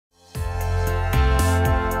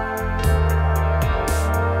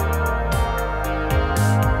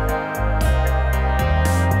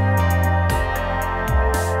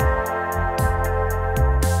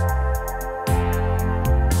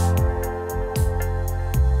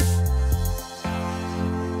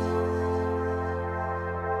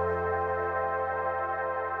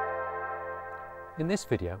In this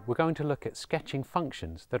video, we're going to look at sketching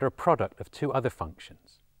functions that are a product of two other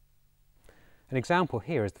functions. An example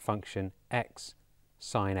here is the function x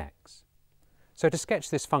sine x. So to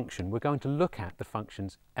sketch this function, we're going to look at the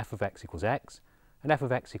functions f of x equals x and f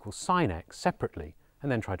of x equals sine x separately,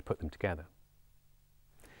 and then try to put them together.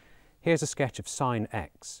 Here's a sketch of sine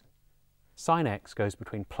x. Sine x goes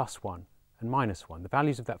between plus 1 and minus 1. The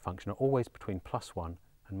values of that function are always between plus 1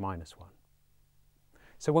 and minus 1.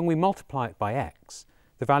 So when we multiply it by x,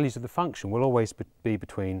 the values of the function will always be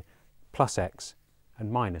between plus x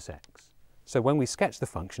and minus x. So when we sketch the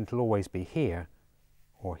function, it will always be here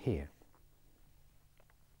or here.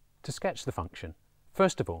 To sketch the function,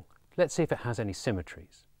 first of all, let's see if it has any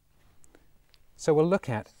symmetries. So we'll look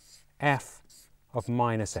at f of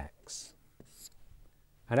minus x.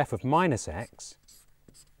 And f of minus x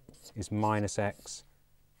is minus x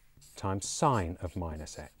times sine of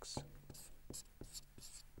minus x.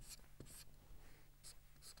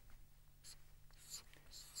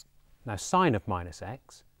 Now sine of minus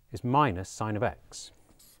x is minus sine of x.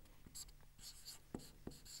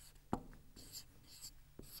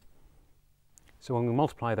 So when we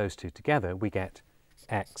multiply those two together, we get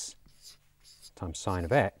x times sine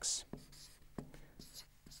of x,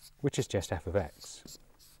 which is just f of x.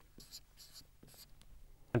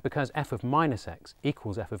 And because f of minus x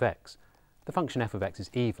equals f of x, the function f of x is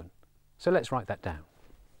even. So let's write that down.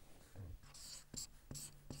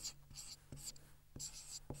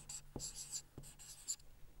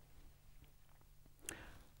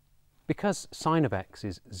 Because sine of x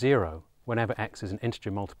is 0 whenever x is an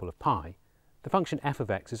integer multiple of pi, the function f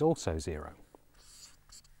of x is also 0.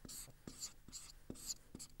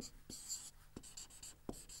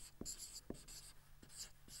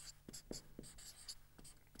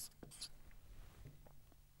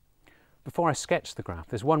 Before I sketch the graph,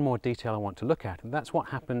 there's one more detail I want to look at, and that's what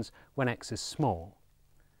happens when x is small.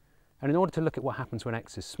 And in order to look at what happens when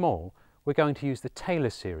x is small, we're going to use the Taylor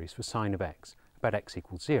series for sine of x, about x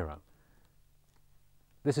equals 0.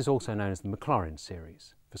 This is also known as the Maclaurin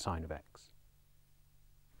series for sine of x.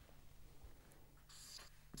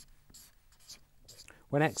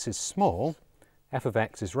 When x is small, f of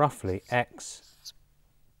x is roughly x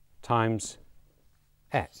times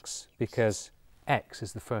x, because x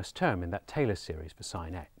is the first term in that Taylor series for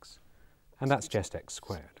sine x, and that's just x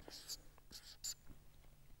squared.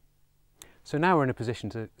 So now we're in a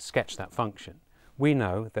position to sketch that function. We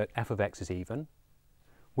know that f of x is even.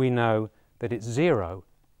 We know that it's 0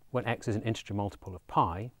 when x is an integer multiple of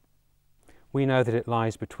pi. We know that it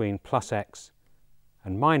lies between plus x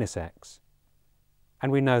and minus x.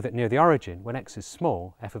 And we know that near the origin, when x is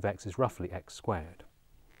small, f of x is roughly x squared.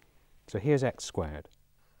 So here's x squared.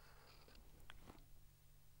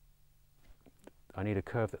 I need a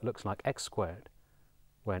curve that looks like x squared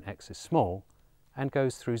when x is small and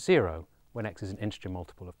goes through 0 when x is an integer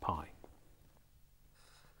multiple of pi.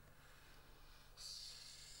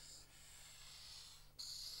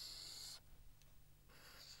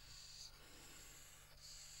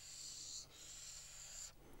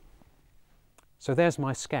 So there's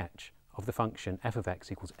my sketch of the function f of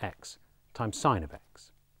x equals x times sine of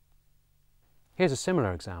x. Here's a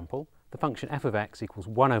similar example, the function f of x equals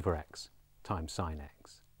 1 over x times sine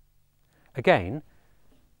x. Again,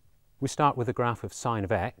 we start with a graph of sine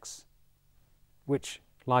of x, which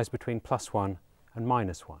lies between plus 1 and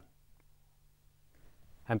minus 1.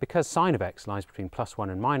 And because sine of x lies between plus 1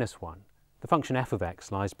 and minus 1, the function f of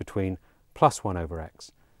x lies between plus 1 over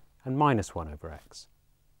x and minus 1 over x.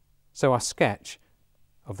 So our sketch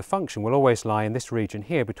of the function will always lie in this region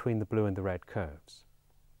here between the blue and the red curves.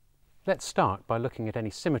 Let's start by looking at any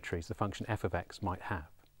symmetries the function f of x might have.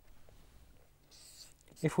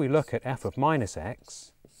 If we look at f of minus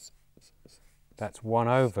x, that's 1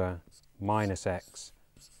 over minus x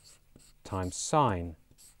times sine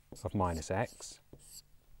of minus x.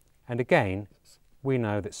 And again, we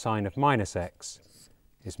know that sine of minus x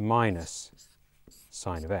is minus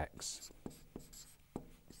sine of x.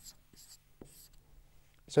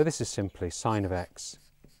 So this is simply sine of x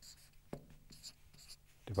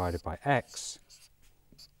divided by x,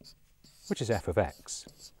 which is f of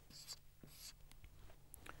x.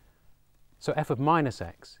 So f of minus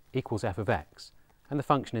x equals f of x, and the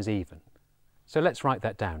function is even. So let's write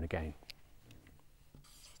that down again.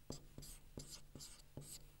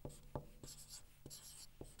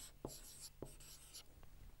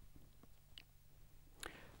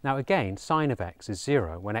 Now again, sine of x is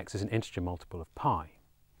 0 when x is an integer multiple of pi.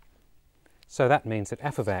 So that means that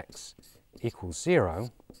f of x equals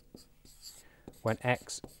 0 when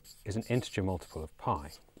x is an integer multiple of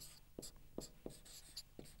pi.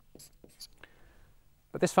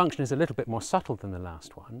 But this function is a little bit more subtle than the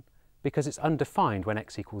last one because it's undefined when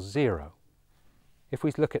x equals 0. If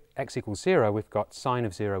we look at x equals 0, we've got sine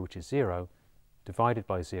of 0, which is 0, divided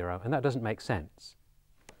by 0, and that doesn't make sense.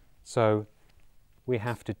 So we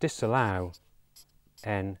have to disallow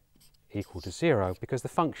n equal to 0 because the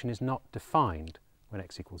function is not defined when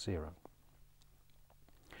x equals 0.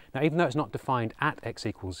 Now, even though it's not defined at x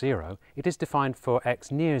equals 0, it is defined for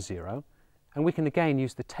x near 0, and we can again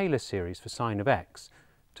use the Taylor series for sine of x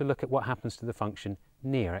to look at what happens to the function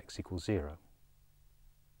near x equals 0.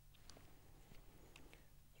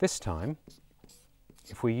 This time,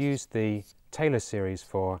 if we use the Taylor series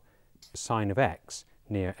for sine of x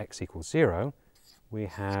near x equals 0, we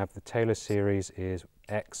have the Taylor series is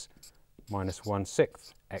x minus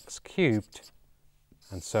 1/6 x cubed,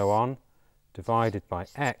 and so on, divided by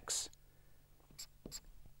x,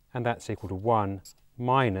 and that's equal to 1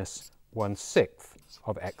 minus 1/6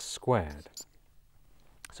 of x squared.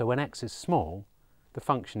 So when x is small, the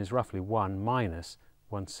function is roughly 1 minus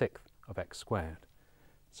 1/6 of x squared.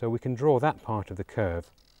 So we can draw that part of the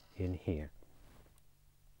curve in here.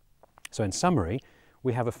 So in summary,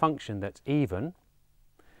 we have a function that's even,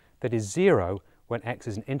 that is 0 when x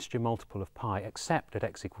is an integer multiple of pi except at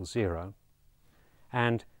x equals 0,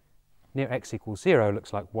 and near x equals 0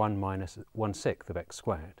 looks like 1 minus 1/6 of x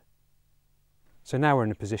squared. So now we're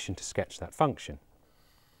in a position to sketch that function.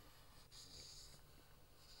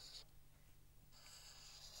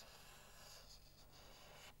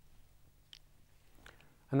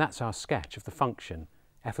 And that's our sketch of the function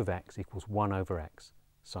f of x equals 1 over x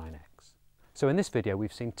sine x. So in this video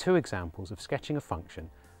we've seen two examples of sketching a function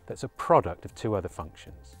that's a product of two other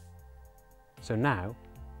functions. So now,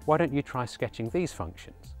 why don't you try sketching these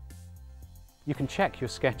functions? You can check your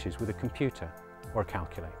sketches with a computer or a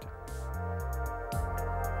calculator.